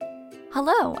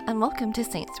Hello, and welcome to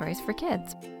Saint Stories for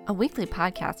Kids, a weekly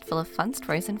podcast full of fun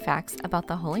stories and facts about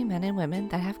the holy men and women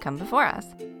that have come before us.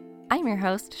 I'm your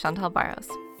host, Chantal Barros.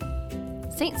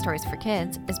 Saint Stories for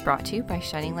Kids is brought to you by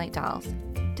Shining Light Dolls.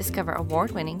 Discover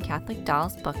award-winning Catholic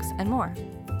dolls, books, and more.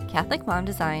 Catholic mom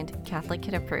designed, Catholic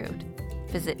kid approved.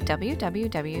 Visit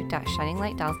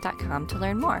www.shininglightdolls.com to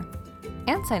learn more,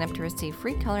 and sign up to receive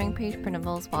free coloring page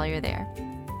printables while you're there.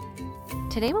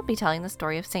 Today we'll be telling the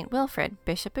story of St. Wilfrid,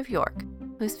 Bishop of York,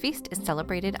 whose feast is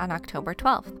celebrated on October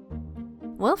 12th.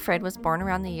 Wilfrid was born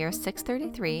around the year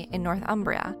 633 in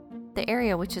Northumbria, the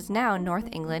area which is now North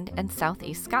England and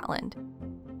southeast Scotland.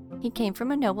 He came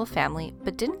from a noble family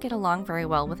but didn't get along very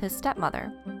well with his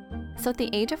stepmother. So at the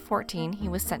age of 14 he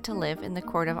was sent to live in the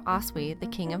court of Oswy, the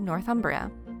king of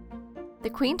Northumbria. The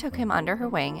queen took him under her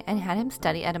wing and had him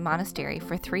study at a monastery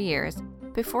for 3 years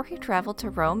before he traveled to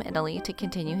Rome, Italy to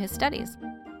continue his studies.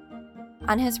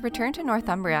 On his return to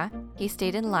Northumbria, he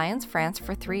stayed in Lyons, France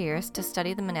for 3 years to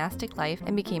study the monastic life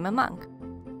and became a monk.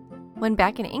 When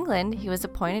back in England, he was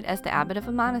appointed as the abbot of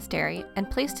a monastery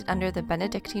and placed it under the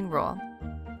Benedictine rule.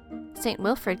 St.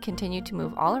 Wilfrid continued to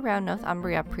move all around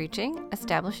Northumbria preaching,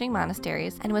 establishing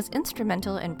monasteries, and was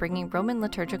instrumental in bringing Roman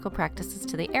liturgical practices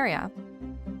to the area.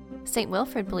 St.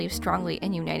 Wilfrid believed strongly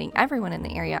in uniting everyone in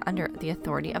the area under the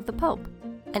authority of the Pope,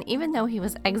 and even though he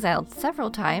was exiled several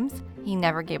times, he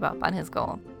never gave up on his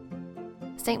goal.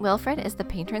 St. Wilfrid is the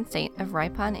patron saint of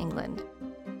Ripon, England.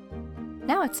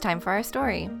 Now it's time for our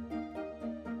story.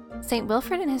 St.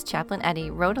 Wilfrid and his chaplain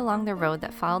Eddie rode along the road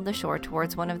that followed the shore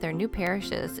towards one of their new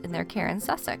parishes in their care in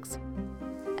Sussex.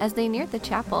 As they neared the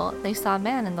chapel, they saw a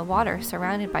man in the water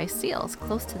surrounded by seals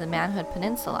close to the Manhood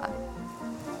Peninsula.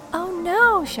 "Oh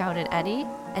no!" shouted Eddie,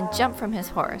 and jumped from his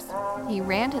horse. He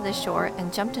ran to the shore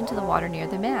and jumped into the water near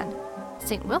the man.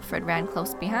 St. Wilfrid ran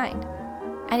close behind.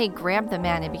 Eddie grabbed the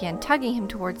man and began tugging him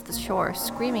towards the shore,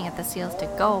 screaming at the seals to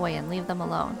go away and leave them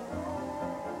alone.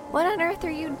 "What on earth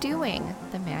are you doing?"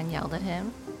 the man yelled at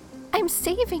him. "I'm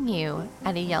saving you,"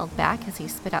 Eddie yelled back as he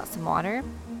spit out some water.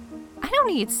 "I don't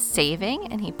need saving,"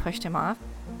 and he pushed him off.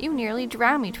 "You nearly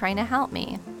drowned me trying to help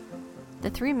me." The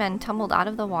 3 men tumbled out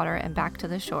of the water and back to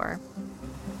the shore.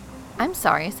 "I'm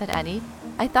sorry," said Eddie.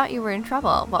 "I thought you were in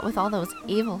trouble, what with all those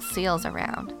evil seals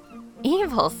around."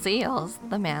 "Evil seals?"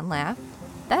 the man laughed.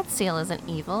 "That seal isn't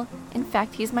evil. In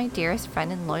fact, he's my dearest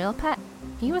friend and loyal pet.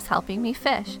 He was helping me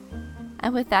fish."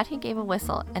 And with that he gave a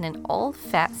whistle, and an old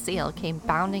fat seal came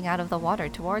bounding out of the water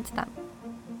towards them.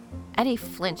 Eddie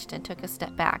flinched and took a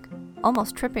step back,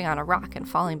 almost tripping on a rock and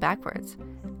falling backwards.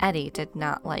 Eddie did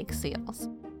not like seals.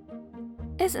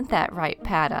 "Isn't that right,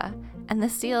 Pata?" And the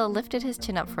seal lifted his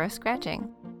chin up for a scratching.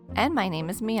 "And my name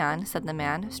is Mian," said the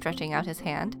man, stretching out his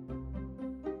hand.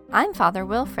 "I'm Father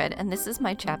Wilfrid, and this is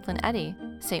my chaplain Eddie,"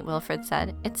 St. Wilfrid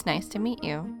said. "It's nice to meet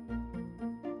you."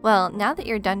 "Well, now that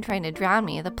you're done trying to drown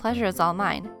me, the pleasure is all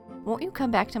mine. Won't you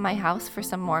come back to my house for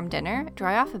some warm dinner?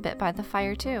 Dry off a bit by the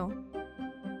fire, too."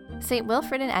 St.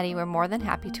 Wilfrid and Eddie were more than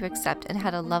happy to accept and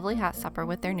had a lovely hot supper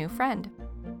with their new friend.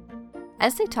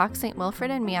 As they talked, St.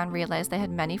 Wilfrid and Mian realized they had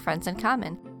many friends in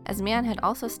common, as Mian had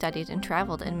also studied and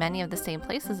traveled in many of the same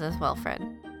places as Wilfrid.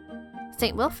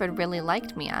 St. Wilfrid really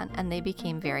liked Mian, and they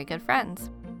became very good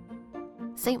friends.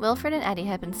 St. Wilfrid and Eddie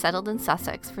had been settled in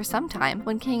Sussex for some time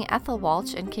when King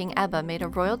Ethelwalch and King Ebba made a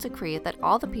royal decree that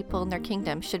all the people in their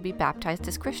kingdom should be baptized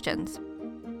as Christians.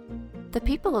 The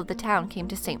people of the town came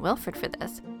to St. Wilfrid for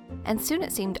this, and soon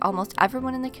it seemed almost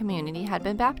everyone in the community had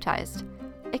been baptized,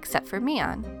 except for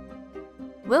Mian.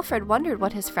 Wilfrid wondered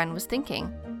what his friend was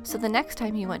thinking, so the next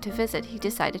time he went to visit he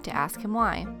decided to ask him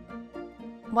why.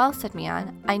 "Well," said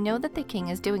Mian, "I know that the king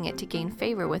is doing it to gain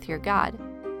favor with your God.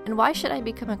 And why should I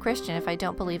become a Christian if I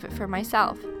don't believe it for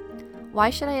myself? Why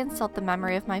should I insult the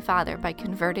memory of my father by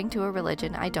converting to a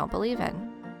religion I don't believe in?"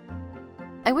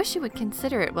 "I wish you would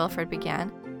consider it," Wilfrid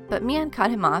began, but Mian cut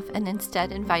him off and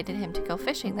instead invited him to go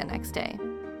fishing the next day.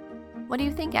 "What do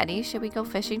you think, Eddie? Should we go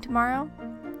fishing tomorrow?"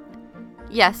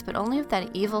 "Yes, but only if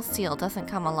that evil seal doesn't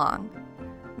come along."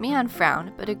 Mian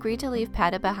frowned, but agreed to leave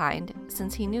Pata behind,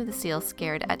 since he knew the seal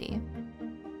scared Eddie.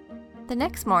 The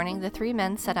next morning, the 3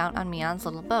 men set out on Mian's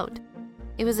little boat.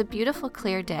 It was a beautiful,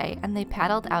 clear day, and they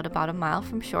paddled out about a mile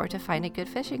from shore to find a good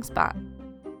fishing spot.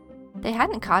 They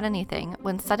hadn't caught anything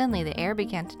when suddenly the air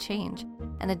began to change,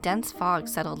 and a dense fog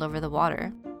settled over the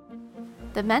water.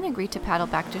 The men agreed to paddle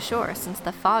back to shore since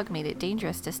the fog made it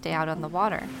dangerous to stay out on the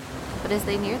water. But as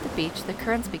they neared the beach, the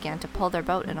currents began to pull their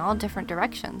boat in all different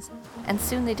directions, and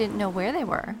soon they didn't know where they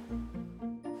were.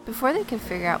 Before they could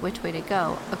figure out which way to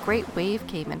go, a great wave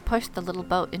came and pushed the little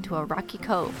boat into a rocky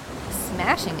cove,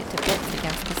 smashing it to bits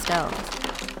against the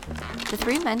stones. The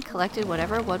three men collected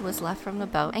whatever wood was left from the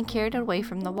boat and carried it away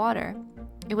from the water.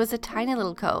 It was a tiny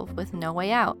little cove with no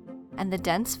way out, and the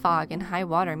dense fog and high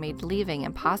water made leaving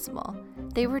impossible.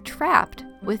 They were trapped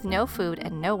with no food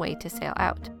and no way to sail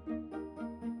out.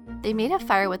 They made a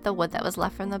fire with the wood that was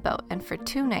left from the boat and for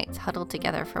 2 nights huddled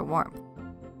together for warmth.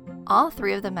 All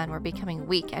 3 of the men were becoming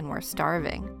weak and were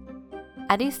starving.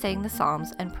 Eddie sang the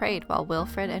psalms and prayed while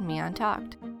Wilfred and Mian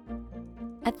talked.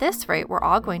 "At this rate, we're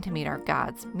all going to meet our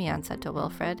gods," Mian said to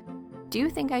Wilfred. "Do you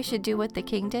think I should do what the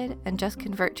king did and just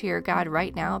convert to your god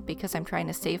right now because I'm trying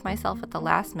to save myself at the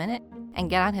last minute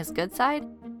and get on his good side,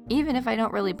 even if I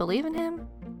don't really believe in him?"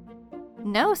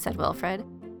 "No," said Wilfred.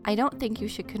 "I don't think you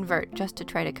should convert just to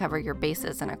try to cover your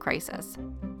bases in a crisis.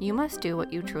 You must do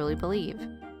what you truly believe."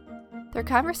 Their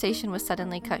conversation was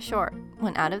suddenly cut short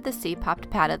when out of the sea popped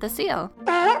Padda the seal.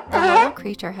 The little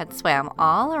creature had swam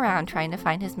all around trying to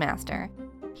find his master.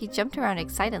 He jumped around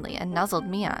excitedly and nuzzled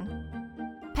Mian.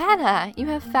 "Padda, you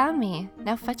have found me.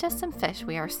 Now fetch us some fish,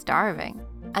 we are starving.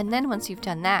 And then once you've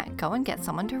done that, go and get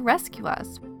someone to rescue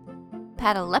us."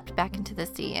 Padda leapt back into the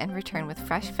sea and returned with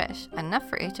fresh fish, enough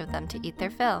for each of them to eat their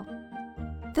fill.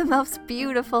 "The most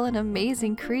beautiful and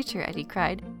amazing creature," Eddie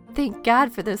cried. "Thank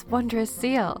God for this wondrous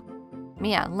seal."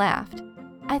 Mian laughed.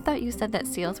 "I thought you said that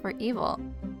seals were evil."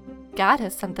 "God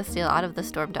has sent the seal out of the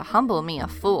storm to humble me, a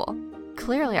fool.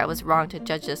 Clearly I was wrong to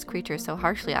judge this creature so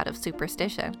harshly out of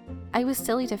superstition. I was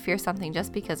silly to fear something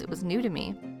just because it was new to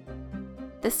me."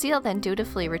 The seal then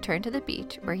dutifully returned to the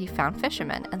beach, where he found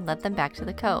fishermen and led them back to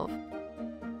the cove.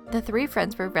 The 3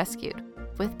 friends were rescued,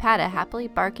 with Padda happily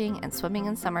barking and swimming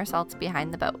in somersaults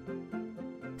behind the boat.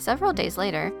 Several days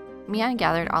later, Mian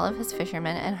gathered all of his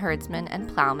fishermen and herdsmen and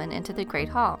plowmen into the great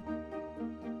hall.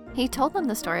 He told them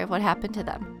the story of what happened to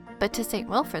them, but to St.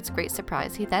 Wilfred's great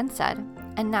surprise, he then said,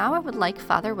 "And now I would like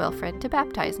Father Wilfred to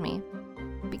baptize me."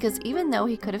 Because even though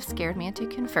he could have scared me into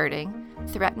converting,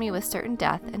 threatened me with certain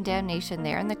death and damnation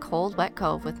there in the cold, wet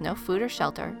cove with no food or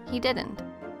shelter, he didn't.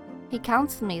 He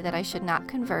counseled me that I should not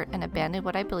convert and abandon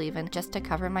what I believe in just to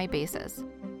cover my bases.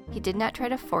 He did not try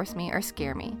to force me or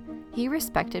scare me. He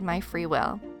respected my free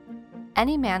will.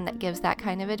 Any man that gives that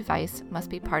kind of advice must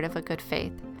be part of a good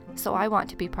faith, so I want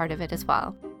to be part of it as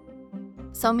well.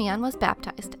 So Mian was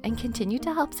baptized and continued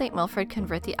to help St. Wilfred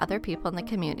convert the other people in the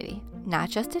community, not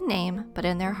just in name, but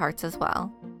in their hearts as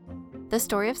well. The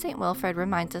story of St. Wilfred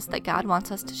reminds us that God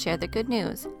wants us to share the good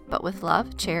news, but with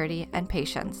love, charity, and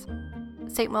patience.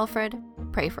 St. Wilfred,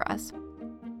 pray for us.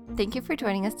 Thank you for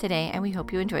joining us today, and we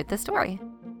hope you enjoyed the story.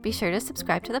 Be sure to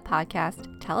subscribe to the podcast,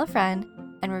 tell a friend,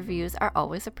 and reviews are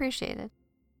always appreciated.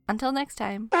 Until next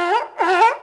time.